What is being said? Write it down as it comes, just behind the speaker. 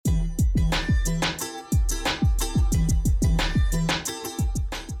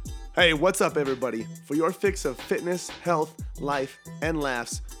Hey, what's up, everybody? For your fix of fitness, health, life, and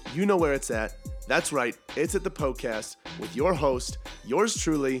laughs, you know where it's at. That's right, it's at the podcast with your host, yours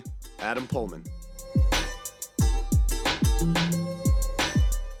truly, Adam Pohlman.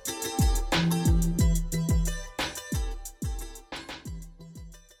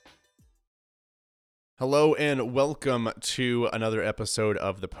 Hello and welcome to another episode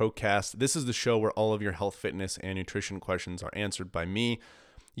of the podcast. This is the show where all of your health, fitness, and nutrition questions are answered by me,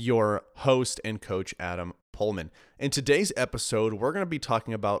 your host and coach, Adam Pohlman. In today's episode, we're going to be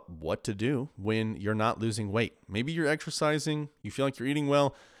talking about what to do when you're not losing weight. Maybe you're exercising, you feel like you're eating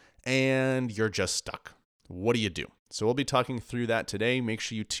well, and you're just stuck. What do you do? So we'll be talking through that today. Make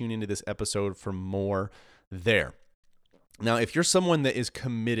sure you tune into this episode for more there. Now, if you're someone that is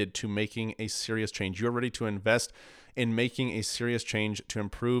committed to making a serious change, you're ready to invest in making a serious change to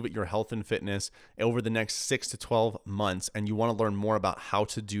improve your health and fitness over the next 6 to 12 months, and you want to learn more about how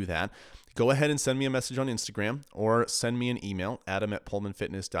to do that, go ahead and send me a message on Instagram or send me an email,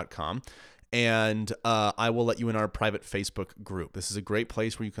 adam@pohlmanfitness.com, and I will let you in our private Facebook group. This is a great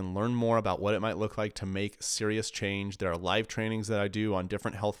place where you can learn more about what it might look like to make serious change. There are live trainings that I do on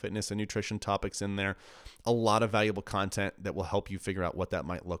different health, fitness, and nutrition topics in there. A lot of valuable content that will help you figure out what that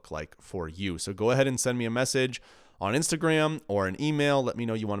might look like for you. So go ahead and send me a message on Instagram or an email. Let me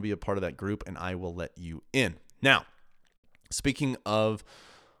know you want to be a part of that group, and I will let you in. Now, speaking of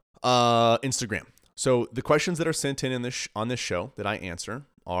Instagram, so the questions that are sent in on this show that I answer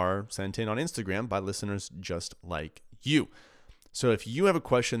are sent in on Instagram by listeners just like you. So if you have a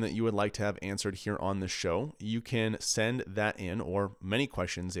question that you would like to have answered here on the show, you can send that in, or many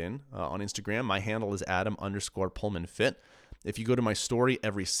questions in on Instagram. My handle is Adam_PohlmanFit. If you go to my story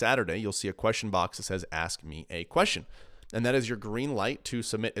every Saturday, you'll see a question box that says Ask Me a Question. And that is your green light to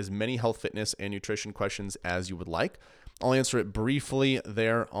submit as many health, fitness, and nutrition questions as you would like. I'll answer it briefly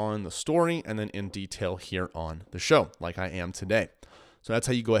there on the story and then in detail here on the show, like I am today. So that's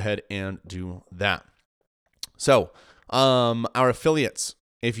how you go ahead and do that. So our affiliates,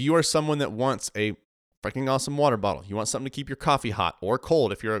 if you are someone that wants a freaking awesome water bottle, you want something to keep your coffee hot or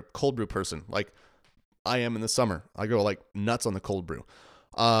cold, if you're a cold brew person, like I am in the summer. I go like nuts on the cold brew.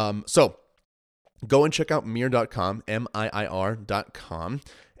 So go and check out Mir.com, MIIR.com,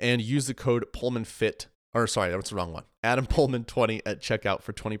 and use the code PohlmanFit, or sorry, that's the wrong one, Adam Pohlman 20 at checkout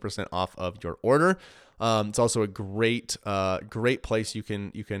for 20% off of your order. It's also a great place you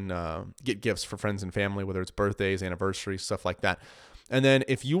can get gifts for friends and family, whether it's birthdays, anniversaries, stuff like that. And then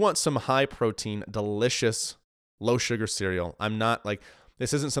if you want some high protein, delicious, low sugar cereal,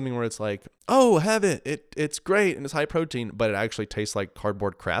 this isn't something where it's like, oh, have it. It's great and it's high protein, but it actually tastes like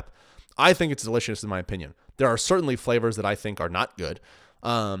cardboard crap. I think it's delicious in my opinion. There are certainly flavors that I think are not good.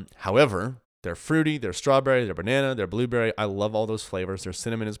 However, they're fruity, they're strawberry, they're banana, they're blueberry. I love all those flavors. Their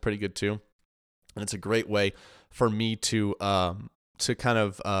cinnamon is pretty good too. And it's a great way for me to kind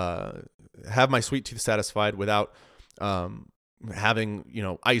of have my sweet tooth satisfied without having,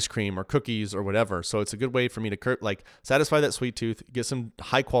 ice cream or cookies or whatever. So it's a good way for me to satisfy that sweet tooth, get some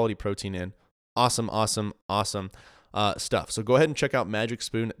high quality protein in. Awesome stuff. So go ahead and check out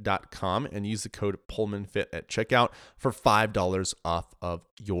magicspoon.com and use the code PohlmanFit at checkout for $5 off of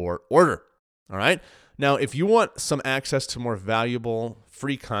your order. All right. Now, if you want some access to more valuable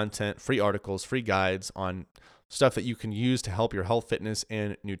free content, free articles, free guides on stuff that you can use to help your health, fitness,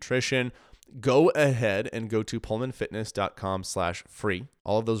 and nutrition, go ahead and go to PohlmanFitness.com/free.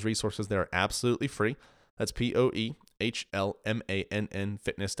 All of those resources there are absolutely free. That's POEHLMANN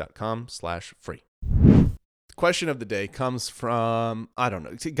fitness.com/free. The question of the day comes from, I don't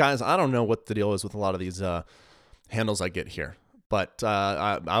know. See, guys, I don't know what the deal is with a lot of these handles I get here. But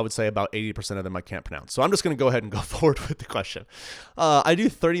I would say about 80% of them I can't pronounce. So I'm just going to go ahead and go forward with the question. I do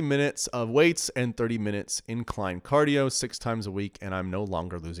 30 minutes of weights and 30 minutes incline cardio 6 times a week, and I'm no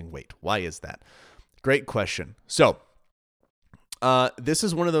longer losing weight. Why is that? Great question. So this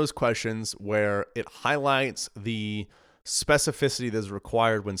is one of those questions where it highlights the specificity that is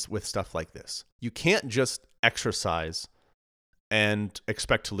required with stuff like this. You can't just exercise and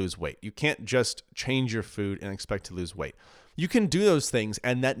expect to lose weight. You can't just change your food and expect to lose weight. You can do those things,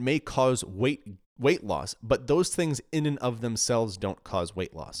 and that may cause weight loss, but those things in and of themselves don't cause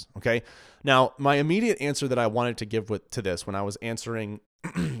weight loss, okay? Now, my immediate answer that I wanted to give to this when I was answering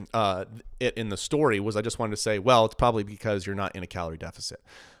it in the story was I just wanted to say, well, it's probably because you're not in a calorie deficit.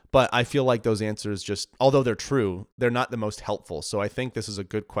 But I feel like those answers just, although they're true, they're not the most helpful. So I think this is a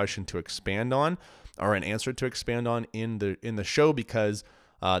good question to expand on, or an answer to expand on in the show, because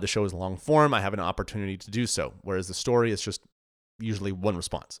the show is long form. I have an opportunity to do so, whereas the story is just usually one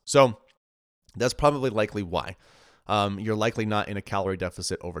response. So that's probably likely why. You're likely not in a calorie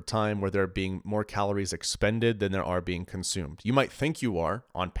deficit over time where there are being more calories expended than there are being consumed. You might think you are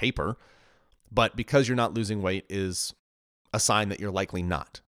on paper, but because you're not losing weight is a sign that you're likely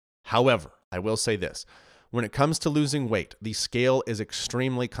not. However, I will say this. When it comes to losing weight, the scale is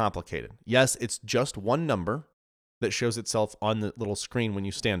extremely complicated. Yes, it's just one number that shows itself on the little screen when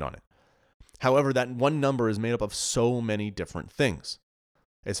you stand on it. However, that one number is made up of so many different things.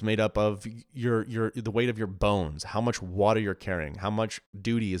 It's made up of the weight of your bones, how much water you're carrying, how much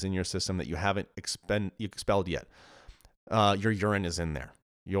duty is in your system that you haven't expelled yet. Your urine is in there.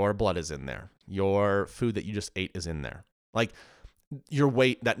 Your blood is in there. Your food that you just ate is in there. Like your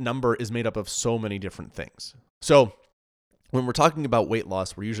weight, that number is made up of so many different things. So when we're talking about weight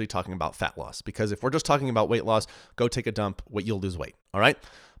loss, we're usually talking about fat loss, because if we're just talking about weight loss, go take a dump, you'll lose weight. All right.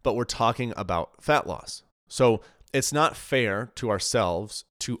 But we're talking about fat loss. So it's not fair to ourselves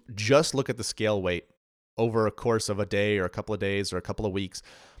to just look at the scale weight over a course of a day or a couple of days or a couple of weeks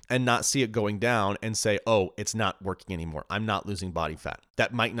and not see it going down and say, oh, it's not working anymore. I'm not losing body fat.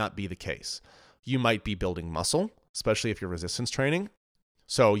 That might not be the case. You might be building muscle, especially if you're resistance training.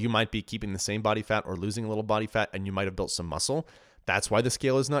 So you might be keeping the same body fat or losing a little body fat, and you might have built some muscle. That's why the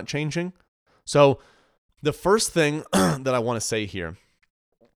scale is not changing. So the first thing that I want to say here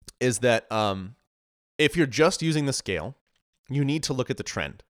is that if you're just using the scale, you need to look at the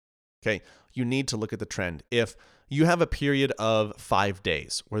trend. Okay, you need to look at the trend. If you have a period of 5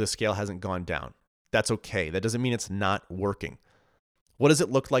 days where the scale hasn't gone down, that's okay. That doesn't mean it's not working. What does it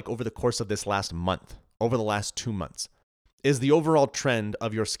look like over the course of this last month, over the last 2 months? Is the overall trend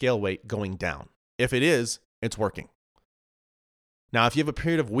of your scale weight going down? If it is, it's working. Now, if you have a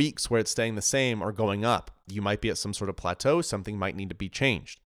period of weeks where it's staying the same or going up, you might be at some sort of plateau. Something might need to be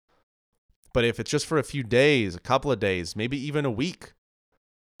changed. But if it's just for a few days, a couple of days, maybe even a week,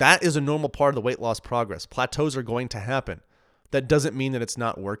 that is a normal part of the weight loss progress. Plateaus are going to happen. That doesn't mean that it's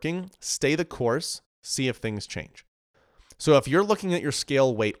not working. Stay the course, see if things change. So if you're looking at your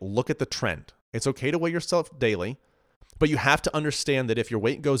scale weight, look at the trend. It's okay to weigh yourself daily, but you have to understand that if your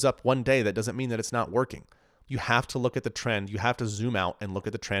weight goes up one day, that doesn't mean that it's not working. You have to look at the trend. You have to zoom out and look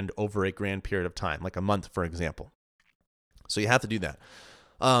at the trend over a grand period of time, like a month, for example. So you have to do that.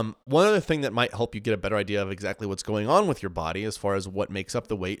 One other thing that might help you get a better idea of exactly what's going on with your body as far as what makes up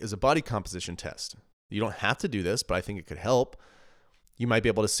the weight is a body composition test. You don't have to do this, but I think it could help. You might be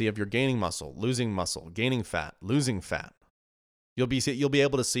able to see if you're gaining muscle, gaining fat, losing fat. You'll be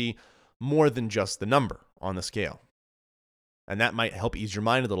able to see more than just the number on the scale. And that might help ease your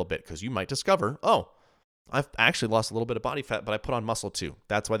mind a little bit, because you might discover, oh, I've actually lost a little bit of body fat, but I put on muscle too.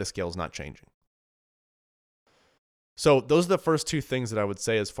 That's why the scale is not changing. So those are the first two things that I would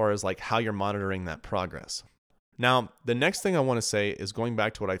say as far as like how you're monitoring that progress. Now, the next thing I want to say is going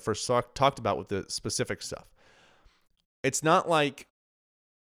back to what I first talked about with the specific stuff. It's not like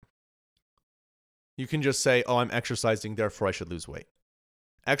you can just say, oh, I'm exercising, therefore I should lose weight.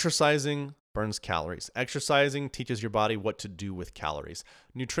 Exercising burns calories. Exercising teaches your body what to do with calories.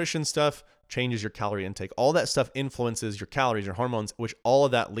 Nutrition stuff changes your calorie intake. All that stuff influences your calories, your hormones, which all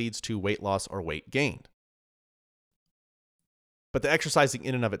of that leads to weight loss or weight gained. But the exercising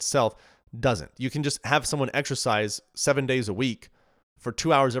in and of itself doesn't. You can just have someone exercise 7 days a week for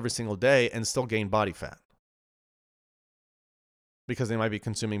 2 hours every single day and still gain body fat, because they might be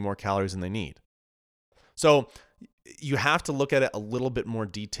consuming more calories than they need. So you have to look at it a little bit more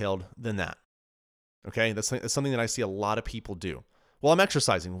detailed than that. Okay, that's something that I see a lot of people do. Well, I'm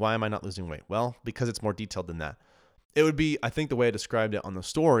exercising. Why am I not losing weight? Well, because it's more detailed than that. It would be, I think the way I described it on the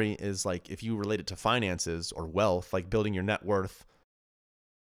story is like if you relate it to finances or wealth, like building your net worth,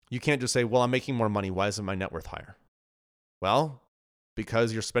 you can't just say, well, I'm making more money. Why isn't my net worth higher? Well,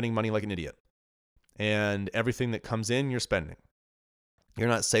 because you're spending money like an idiot. And everything that comes in, you're spending. You're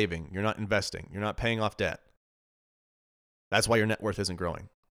not saving. You're not investing. You're not paying off debt. That's why your net worth isn't growing.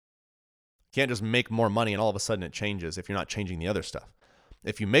 You can't just make more money and all of a sudden it changes if you're not changing the other stuff.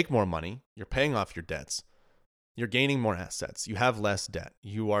 If you make more money, you're paying off your debts. You're gaining more assets. You have less debt.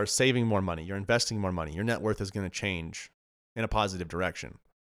 You are saving more money. You're investing more money. Your net worth is going to change in a positive direction.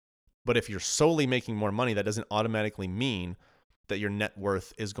 But if you're solely making more money, that doesn't automatically mean that your net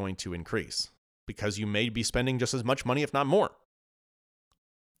worth is going to increase, because you may be spending just as much money, if not more.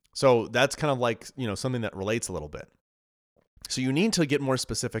 So that's kind of like, something that relates a little bit. So you need to get more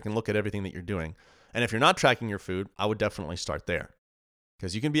specific and look at everything that you're doing. And if you're not tracking your food, I would definitely start there.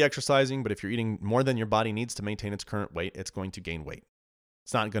 Because you can be exercising, but if you're eating more than your body needs to maintain its current weight, it's going to gain weight.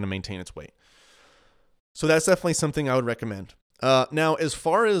 It's not going to maintain its weight. So that's definitely something I would recommend. Now, as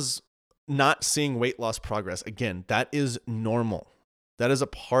far as not seeing weight loss progress, again, that is normal. That is a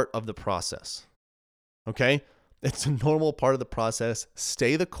part of the process. Okay? It's a normal part of the process.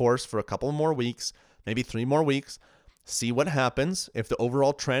 Stay the course for a couple more weeks, maybe 3 more weeks. See what happens. If the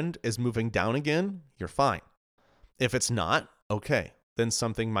overall trend is moving down again, you're fine. If it's not, okay, then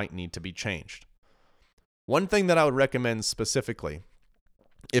something might need to be changed. One thing that I would recommend specifically,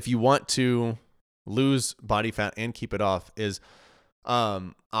 if you want to lose body fat and keep it off, is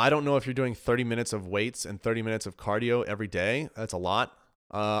I don't know if you're doing 30 minutes of weights and 30 minutes of cardio every day. That's a lot.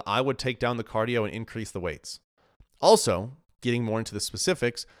 I would take down the cardio and increase the weights. Also, getting more into the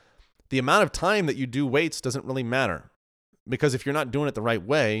specifics, the amount of time that you do weights doesn't really matter, because if you're not doing it the right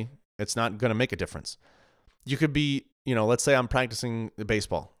way, it's not going to make a difference. You could be, let's say I'm practicing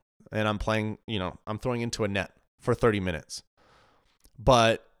baseball and I'm playing, I'm throwing into a net for 30 minutes,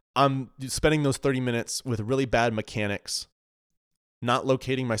 but I'm spending those 30 minutes with really bad mechanics, not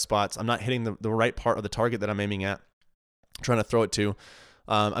locating my spots. I'm not hitting the right part of the target that I'm aiming at, trying to throw it to.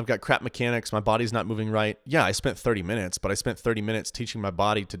 I've got crap mechanics. My body's not moving right. Yeah, I spent 30 minutes, but I spent 30 minutes teaching my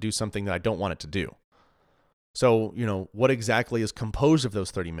body to do something that I don't want it to do. So, what exactly is composed of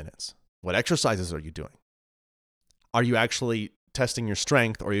those 30 minutes? What exercises are you doing? Are you actually testing your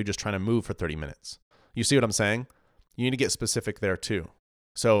strength, or are you just trying to move for 30 minutes? You see what I'm saying? You need to get specific there too.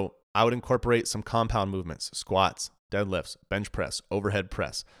 So I would incorporate some compound movements: squats, deadlifts, bench press, overhead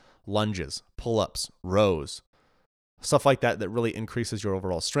press, lunges, pull-ups, rows, stuff like that really increases your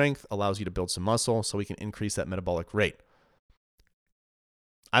overall strength, allows you to build some muscle so we can increase that metabolic rate.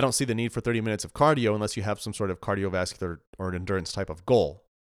 I don't see the need for 30 minutes of cardio unless you have some sort of cardiovascular or endurance type of goal.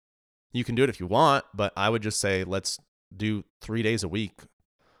 You can do it if you want, but I would just say let's do 3 days a week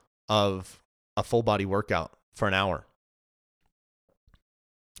of a full body workout for an hour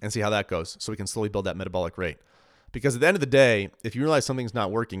and see how that goes, so we can slowly build that metabolic rate. Because at the end of the day, if you realize something's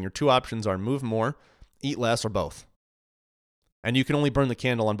not working, your 2 options are move more, eat less, or both. And you can only burn the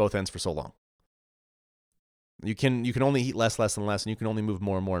candle on both ends for so long. You can only eat less, and less, and you can only move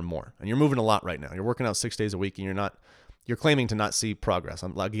more and more and more. And you're moving a lot right now. You're working out 6 days a week, and you're claiming to not see progress.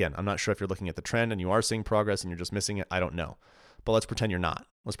 I'm not sure if you're looking at the trend and you are seeing progress and you're just missing it. I don't know. But let's pretend you're not.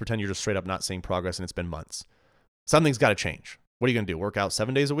 Let's pretend you're just straight up not seeing progress and it's been months. Something's got to change. What are you going to do? Work out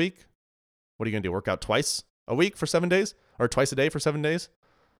 7 days a week? What are you going to do? Work out twice a week for 7 days? Or twice a day for 7 days?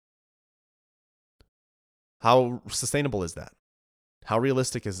 How sustainable is that? How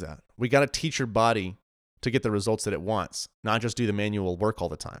realistic is that? We got to teach your body to get the results that it wants, not just do the manual work all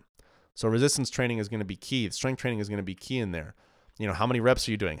the time. So resistance training is going to be key. Strength training is going to be key in there. How many reps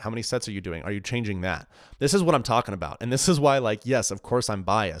are you doing? How many sets are you doing? Are you changing that? This is what I'm talking about. And this is why, yes, of course I'm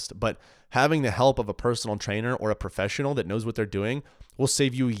biased, but having the help of a personal trainer or a professional that knows what they're doing will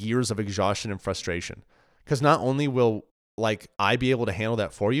save you years of exhaustion and frustration. Because not only will I be able to handle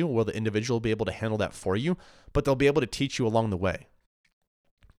that for you, will the individual be able to handle that for you, but they'll be able to teach you along the way.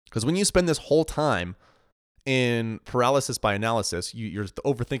 Because when you spend this whole time in paralysis by analysis, you're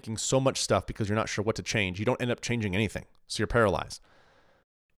overthinking so much stuff because you're not sure what to change. You don't end up changing anything. So you're paralyzed.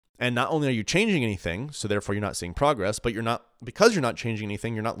 And not only are you changing anything, so therefore you're not seeing progress, but because you're not changing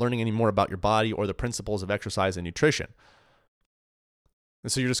anything, you're not learning any more about your body or the principles of exercise and nutrition.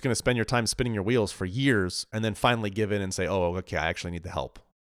 And so you're just going to spend your time spinning your wheels for years and then finally give in and say, oh, okay, I actually need the help.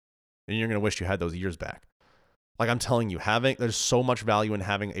 And you're going to wish you had those years back. I'm telling you, there's so much value in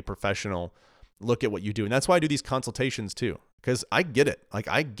having a professional look at what you do. And that's why I do these consultations too, because I get it.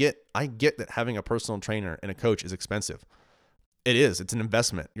 I get that having a personal trainer and a coach is expensive. It is. It's an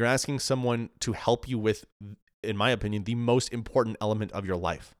investment. You're asking someone to help you with, in my opinion, the most important element of your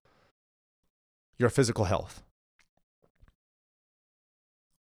life, your physical health.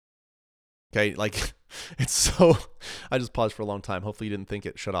 Okay. It's so, I just paused for a long time. Hopefully you didn't think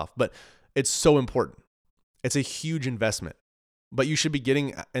it shut off, but it's so important. It's a huge investment. But you should be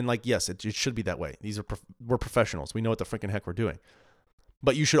getting, and yes, it should be that way. We're professionals. We know what the freaking heck we're doing.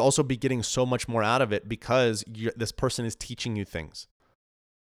 But you should also be getting so much more out of it because this person is teaching you things.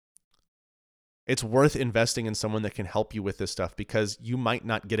 It's worth investing in someone that can help you with this stuff because you might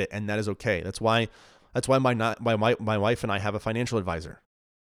not get it, and that is okay. That's why my wife and I have a financial advisor,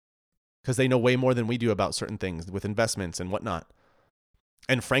 because they know way more than we do about certain things with investments and whatnot.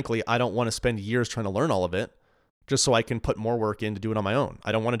 And frankly, I don't want to spend years trying to learn all of it just so I can put more work in to do it on my own.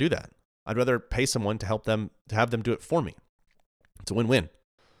 I don't want to do that. I'd rather pay someone to have them do it for me. It's a win-win.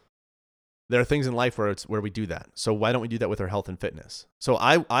 There are things in life where we do that. So why don't we do that with our health and fitness? So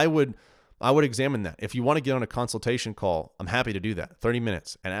I would examine that. If you want to get on a consultation call, I'm happy to do that. 30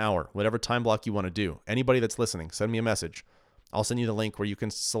 minutes, an hour, whatever time block you want to do. Anybody that's listening, send me a message. I'll send you the link where you can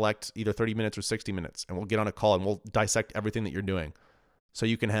select either 30 minutes or 60 minutes, and we'll get on a call and we'll dissect everything that you're doing. So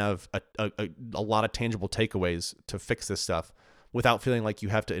you can have a lot of tangible takeaways to fix this stuff without feeling like you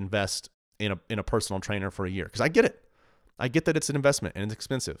have to invest in a personal trainer for a year. Because I get it. I get that it's an investment and it's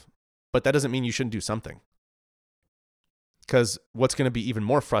expensive. But that doesn't mean you shouldn't do something. Because what's going to be even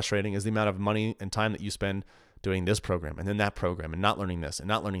more frustrating is the amount of money and time that you spend doing this program and then that program and not learning this and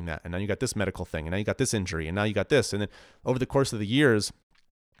not learning that. And now you got this medical thing and now you got this injury and now you got this. And then over the course of the years,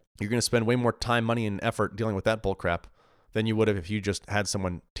 you're going to spend way more time, money, and effort dealing with that bull crap than you would have if you just had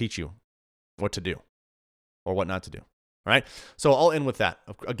someone teach you what to do or what not to do. All right. So I'll end with that.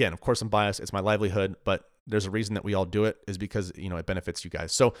 Again, of course I'm biased. It's my livelihood, but there's a reason that we all do it is because, it benefits you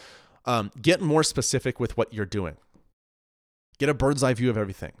guys. So get more specific with what you're doing. Get a bird's eye view of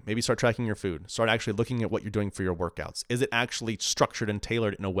everything. Maybe start tracking your food. Start actually looking at what you're doing for your workouts. Is it actually structured and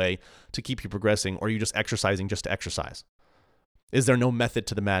tailored in a way to keep you progressing, or are you just exercising just to exercise? Is there no method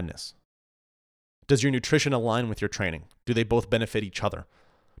to the madness? Does your nutrition align with your training? Do they both benefit each other?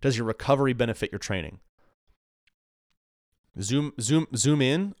 Does your recovery benefit your training? Zoom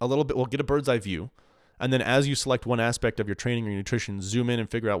in a little bit. We'll get a bird's eye view. And then as you select one aspect of your training or your nutrition, zoom in and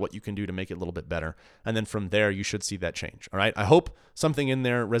figure out what you can do to make it a little bit better. And then from there, you should see that change. All right. I hope something in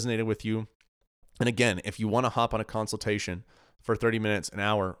there resonated with you. And again, if you want to hop on a consultation for 30 minutes, an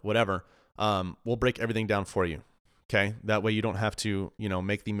hour, whatever, we'll break everything down for you. Okay. That way you don't have to,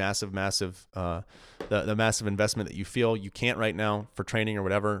 make the massive investment that you feel you can't right now for training or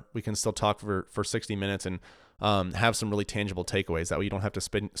whatever. We can still talk for 60 minutes and have some really tangible takeaways. That way you don't have to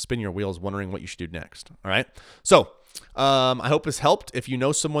spin your wheels wondering what you should do next. All right. So I hope this helped. If you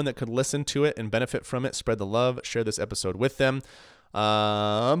know someone that could listen to it and benefit from it, spread the love, share this episode with them.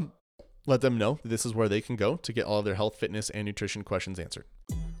 Let them know this is where they can go to get all of their health, fitness, and nutrition questions answered.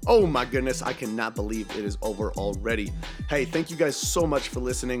 Oh my goodness, I cannot believe it is over already. Hey, thank you guys so much for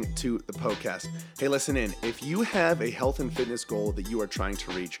listening to the podcast. Hey, listen in. If you have a health and fitness goal that you are trying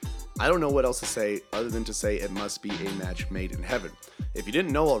to reach, I don't know what else to say other than to say it must be a match made in heaven. If you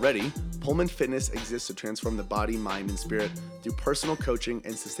didn't know already, Pullman Fitness exists to transform the body, mind, and spirit through personal coaching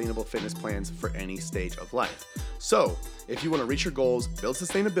and sustainable fitness plans for any stage of life. So, if you want to reach your goals, build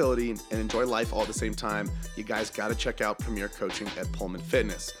sustainability, and enjoy life all at the same time, you guys got to check out Premier Coaching at Pullman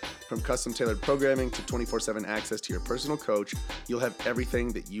Fitness. From custom tailored programming to 24/7 access to your personal coach, you'll have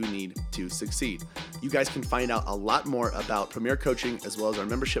everything that you need to succeed. You guys can find out a lot more about Premier Coaching as well as our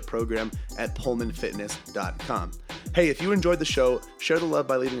membership program at pullmanfitness.com. Hey, if you enjoyed the show, share the love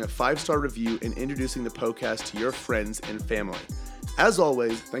by leaving a 5-star review and introducing the podcast to your friends and family. As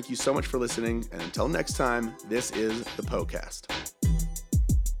always, thank you so much for listening, and until next time, this is the POCast.